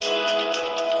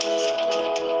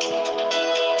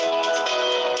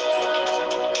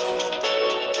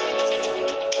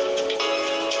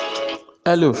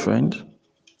Hello, friend.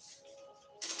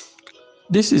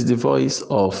 This is the voice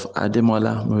of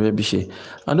Ademola Morebise,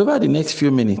 and over the next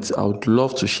few minutes, I would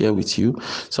love to share with you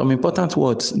some important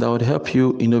words that would help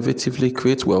you innovatively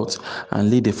create wealth and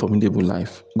lead a formidable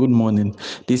life. Good morning.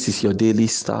 This is your daily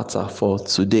starter for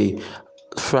today,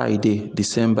 Friday,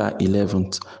 December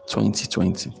 11th,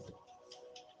 2020.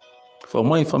 For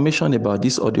more information about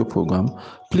this audio program,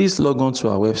 please log on to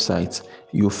our website.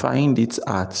 You'll find it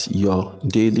at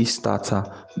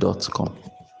yourdailystarter.com.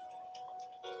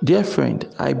 Dear friend,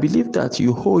 I believe that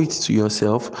you owe it to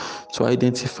yourself to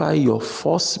identify your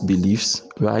false beliefs,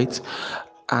 right?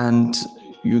 And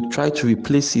you try to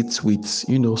replace it with,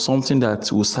 something that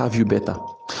will serve you better.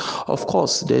 Of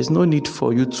course, there's no need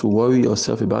for you to worry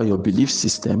yourself about your belief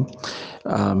system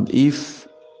if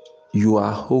you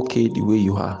are okay the way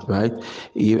you are, right?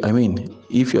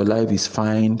 If your life is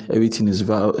fine, everything is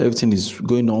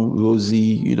going on rosy,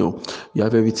 you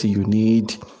have everything you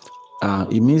need.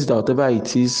 It means that whatever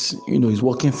it is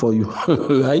working for you,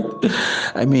 right?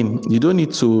 You don't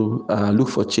need to look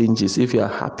for changes if you are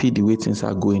happy the way things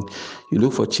are going. You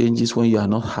look for changes when you are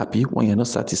not happy, when you're not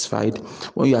satisfied,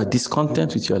 when you are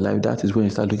discontent with your life. That is when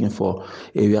you start looking for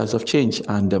areas of change.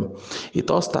 And it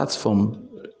all starts from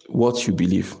what you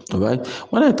believe. All right.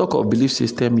 When I talk of belief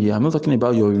system here, I'm not talking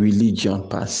about your religion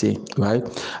per se, right?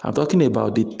 I'm talking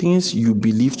about the things you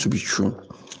believe to be true.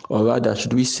 Or rather,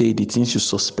 should we say the things you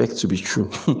suspect to be true?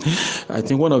 I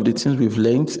think one of the things we've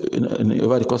learned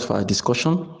over the course of our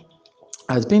discussion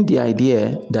has been the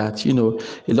idea that, a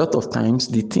lot of times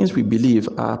the things we believe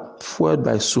are fueled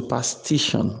by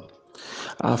superstition,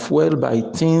 are fueled by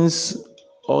things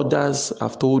others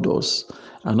have told us,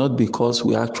 and not because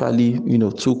we actually,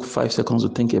 took 5 seconds to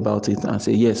think about it and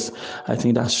say, yes, I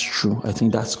think that's true, I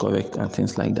think that's correct, and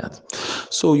things like that.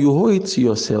 So you owe it to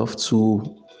yourself to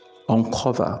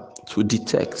uncover, to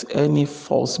detect any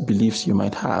false beliefs you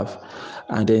might have,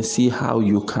 and then see how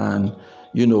you can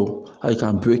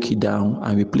break it down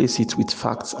and replace it with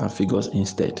facts and figures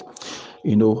instead.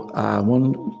 It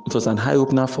was an eye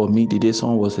opener for me the day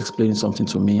someone was explaining something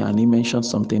to me, and he mentioned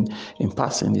something in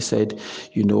passing. He said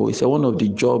one of the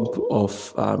job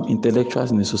of intellectuals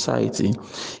in the society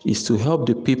is to help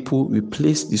the people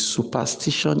replace the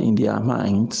superstition in their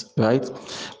minds, right,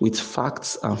 with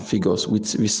facts and figures,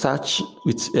 with research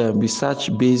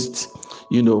based,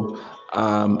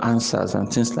 answers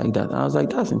and things like that. And I was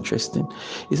like, that's interesting.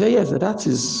 He said, yes, that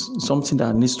is something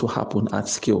that needs to happen at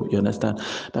scale. You understand?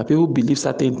 That people believe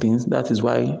certain things. That is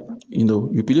why,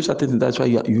 you believe certain things. That's why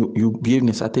you behave in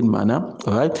a certain manner.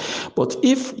 All right. But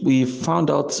if we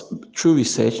found out through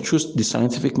research, through the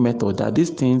scientific method, that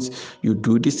these things you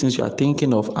do, these things you are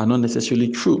thinking of are not necessarily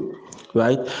true.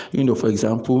 Right? For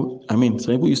example, some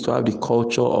people used to have the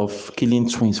culture of killing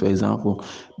twins, for example,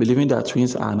 believing that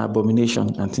twins are an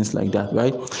abomination and things like that,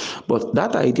 right? But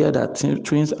that idea that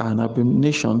twins are an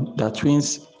abomination, that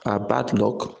twins are bad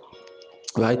luck,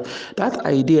 right? That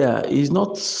idea is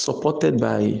not supported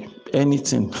by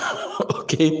anything.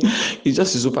 Okay, it's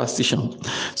just a superstition.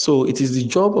 So it is the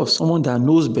job of someone that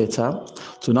knows better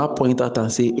to now point out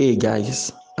and say, hey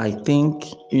guys, I think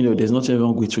there's nothing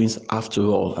wrong with twins after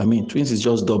all. Twins is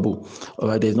just double. All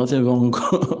right, there's nothing wrong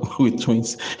with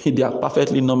twins. They are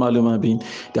perfectly normal human beings.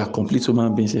 They are complete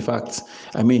human beings. In fact,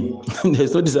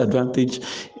 there's no disadvantage,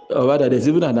 or rather there's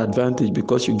even an advantage,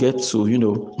 because you get to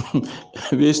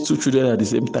raise two children at the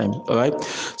same time. All right.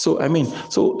 So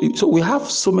so we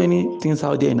have so many things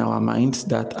out there in our minds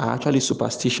that are actually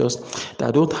superstitious,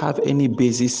 that don't have any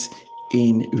basis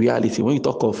in reality. When you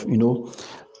talk of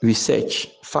research,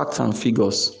 facts and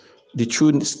figures, the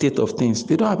true state of things,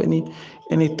 they don't have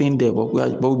anything there. But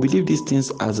we believe these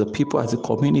things as a people, as a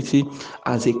community,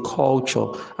 as a culture,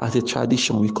 as a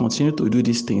tradition. We continue to do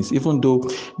these things, even though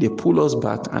they pull us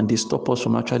back and they stop us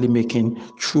from actually making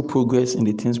true progress in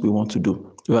the things we want to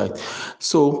do. Right.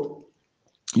 So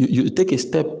you take a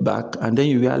step back, and then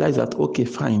you realize that, okay,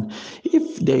 fine,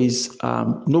 if there is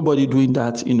nobody doing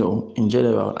that, in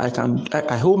general, I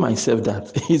hold myself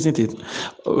that, isn't it?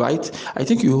 Right? I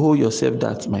think you hold yourself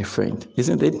that, my friend,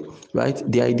 isn't it? Right?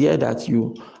 The idea that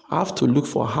you have to look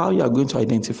for how you are going to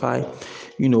identify,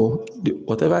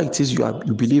 whatever it is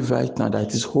you believe right now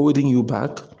that is holding you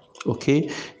back. Okay,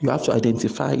 you have to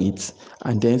identify it,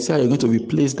 and then see how you're going to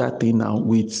replace that thing now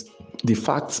with the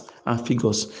facts and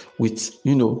figures, with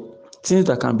things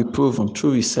that can be proven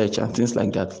through research and things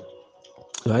like that.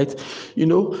 right?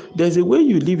 There's a way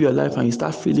you live your life and you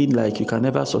start feeling like you can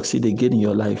never succeed again in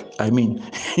your life. I mean,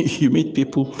 you meet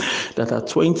people that are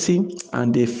 20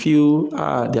 and they feel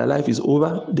their life is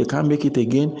over, they can't make it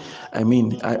again. I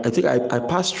mean, I think I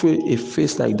passed through a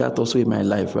phase like that also in my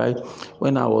life, right?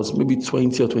 When I was maybe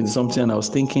 20 or 20 something, and I was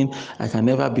thinking I can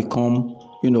never become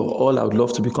all I would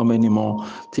love to become anymore,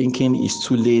 thinking it's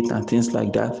too late and things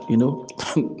like that,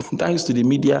 thanks to the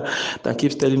media that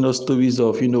keeps telling us stories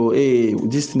of, hey,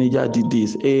 this teenager did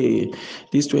this, hey,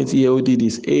 this 20-year-old did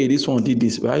this, hey, this one did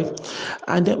this, right?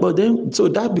 And then, but then, so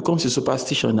that becomes a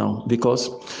superstition now, because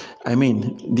I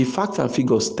mean, the facts and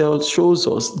figures shows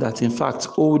us that in fact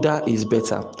older is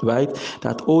better, right?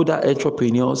 That older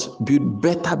entrepreneurs build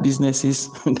better businesses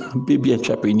than baby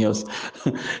entrepreneurs.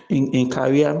 in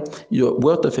career, your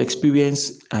wealth of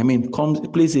experience, I mean,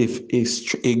 plays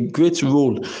a great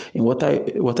role in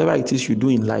whatever it is you do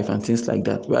in life and things like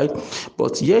that, right?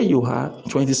 But here you are,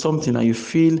 20 something, and you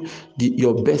feel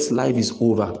your best life is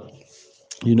over.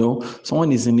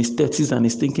 Someone is in his 30s and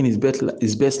is thinking his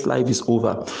best life is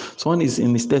over. Someone is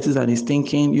in his 30s and is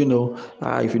thinking,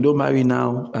 if you don't marry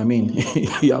now, I mean,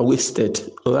 you are wasted.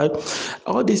 All right.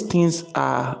 All these things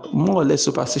are more or less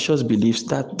superstitious beliefs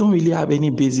that don't really have any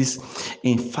basis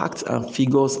in facts and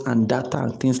figures and data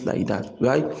and things like that.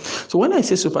 Right. So when I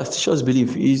say superstitious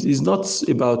belief, it's not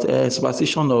about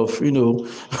superstition of,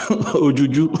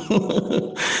 ojuju.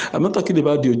 I'm not talking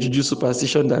about the ojuju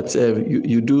superstition that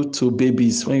you do to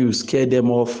babies when you scare them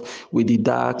off with the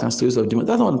dark and stories of demons.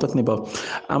 That's not what I'm talking about.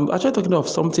 I'm actually talking of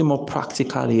something more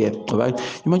practical here. All right,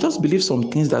 you might just believe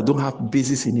some things that don't have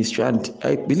basis in history, and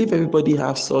I believe everybody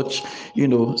has such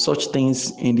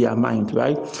things in their mind,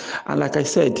 right? And like I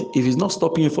said, if it's not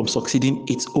stopping you from succeeding,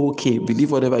 it's okay.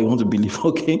 Believe whatever you want to believe,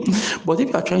 okay? But if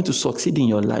you are trying to succeed in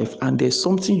your life and there's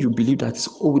something you believe that is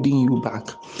holding you back,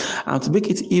 and to make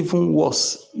it even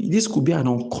worse, this could be an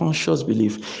unconscious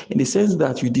belief in the sense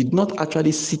that you did not actually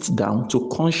sit down to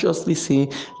consciously say,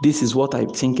 this is what I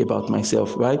think about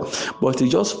myself, right? But it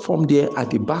just formed there at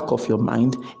the back of your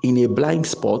mind in a blind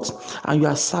spot, and you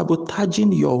are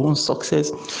sabotaging your own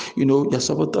success. You're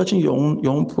sabotaging your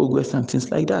own progress and things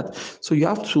like that. So you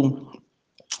have to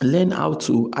learn how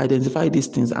to identify these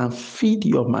things and feed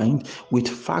your mind with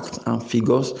facts and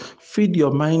figures. Feed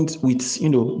your mind with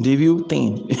the real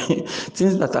thing.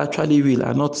 Things that are actually real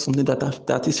are not something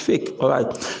that is fake. All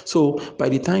right, so by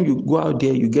the time you go out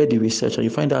there, you get the research and you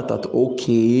find out that,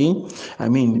 okay, I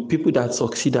mean, people that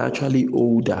succeed are actually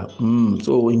older.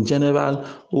 So in general,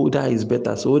 older is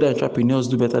better. So older entrepreneurs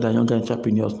do better than younger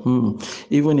entrepreneurs.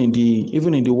 Even in the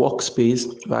workspace,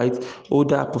 right?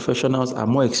 Older professionals are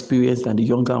more experienced than the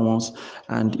younger ones,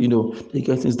 and they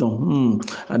get things done.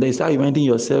 And then you start reminding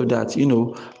yourself that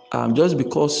just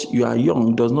because you are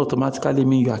young does not automatically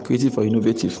mean you are creative or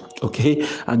innovative. Okay,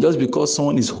 and just because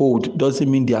someone is old doesn't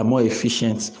mean they are more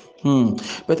efficient.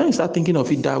 But when you start thinking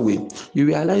of it that way, you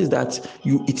realize that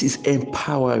it is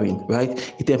empowering,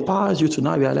 right? It empowers you to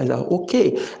now realize that,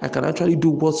 okay, I can actually do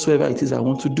whatsoever it is I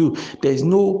want to do. There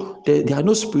are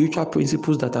no spiritual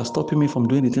principles that are stopping me from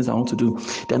doing the things I want to do.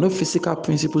 There are no physical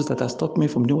principles that are stopping me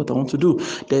from doing what I want to do.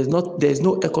 There's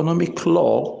no economic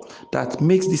law that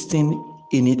makes this thing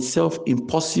in itself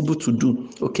impossible to do.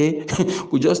 Okay,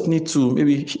 we just need to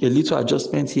maybe a little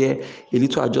adjustment here, a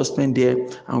little adjustment there,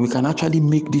 and we can actually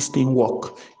make this thing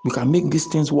work. We can make these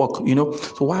things work.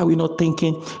 So why are we not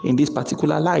thinking in this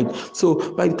particular line?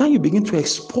 So by the time you begin to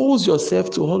expose yourself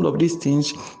to all of these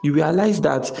things, you realize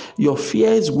that your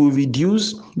fears will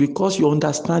reduce because your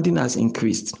understanding has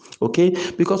increased. Okay,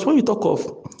 because when you talk of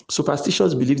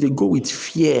superstitious belief, they go with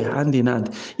fear hand in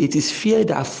hand. It is fear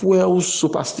that fuels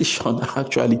superstition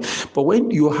actually. But when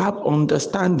you have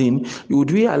understanding, you would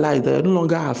realize that you're no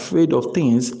longer afraid of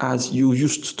things as you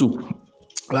used to,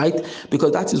 right?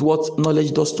 Because that is what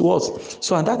knowledge does to us.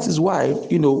 So, and that is why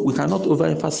we cannot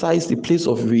overemphasize the place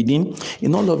of reading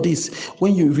in all of this.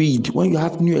 When you read, when you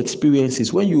have new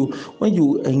experiences, when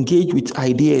you engage with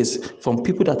ideas from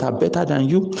people that are better than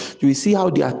you, you will see how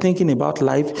they are thinking about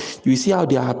life. You will see how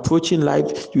they are approaching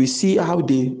life. You will see how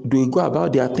they go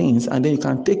about their things, and then you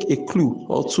can take a clue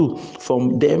or two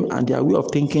from them and their way of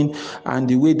thinking and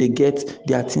the way they get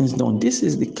their things done. This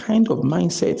is the kind of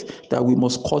mindset that we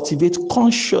must cultivate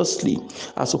consciously,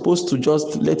 as opposed to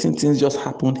just letting things just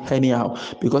happen anyhow,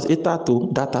 because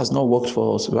that has not worked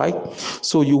for us, right?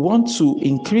 So you want to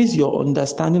increase your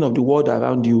understanding of the world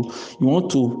around you. You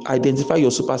want to identify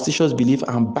your superstitious belief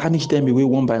and banish them away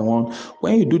one by one.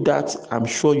 When you do that, I'm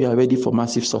sure you are ready for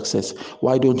massive success.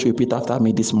 Why don't you repeat after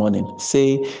me this morning?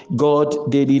 Say, God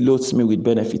daily loads me with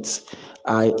benefits.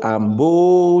 I am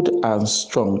bold and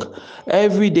strong.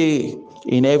 Every day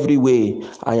In every way,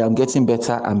 I am getting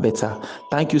better and better.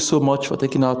 Thank you so much for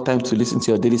taking out time to listen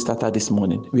to your daily starter this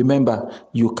morning. Remember,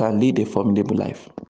 you can lead a formidable life.